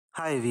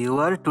Hi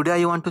viewer,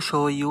 today I want to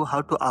show you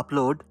how to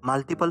upload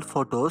multiple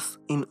photos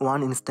in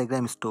one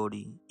Instagram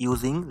story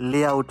using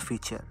layout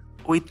feature.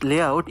 With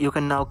layout, you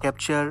can now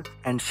capture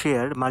and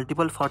share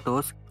multiple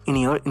photos in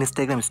your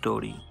Instagram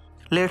story.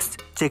 Let's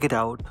check it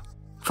out.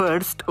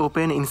 First,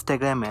 open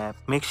Instagram app.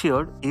 Make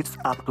sure it's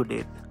up to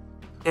date.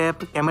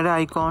 Tap camera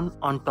icon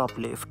on top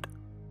left.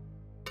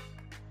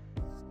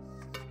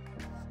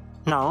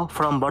 Now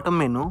from bottom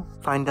menu,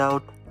 find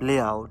out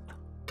layout.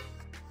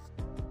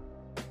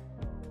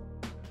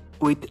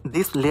 With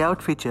this layout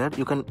feature,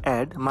 you can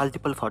add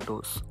multiple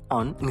photos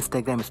on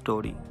Instagram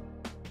story.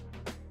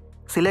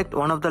 Select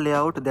one of the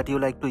layout that you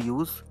like to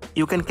use.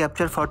 You can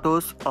capture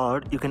photos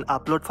or you can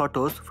upload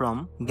photos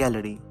from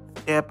gallery.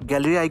 Tap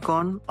gallery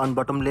icon on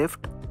bottom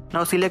left.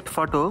 Now select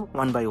photo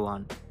one by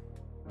one.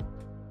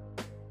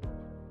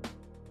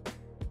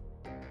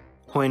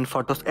 When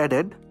photos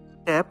added,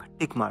 tap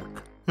tick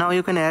mark. Now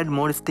you can add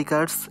more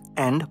stickers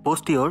and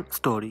post your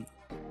story.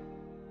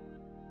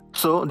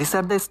 So these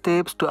are the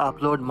steps to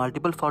upload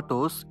multiple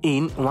photos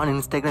in one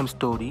Instagram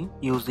story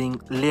using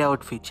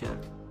layout feature.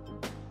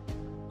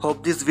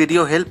 Hope this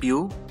video helped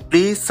you.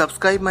 Please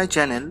subscribe my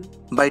channel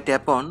by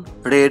tap on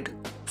red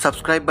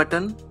subscribe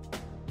button.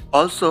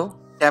 Also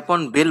tap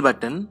on bell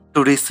button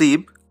to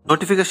receive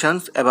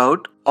notifications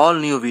about all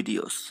new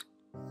videos.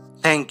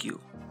 Thank you.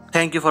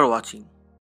 Thank you for watching.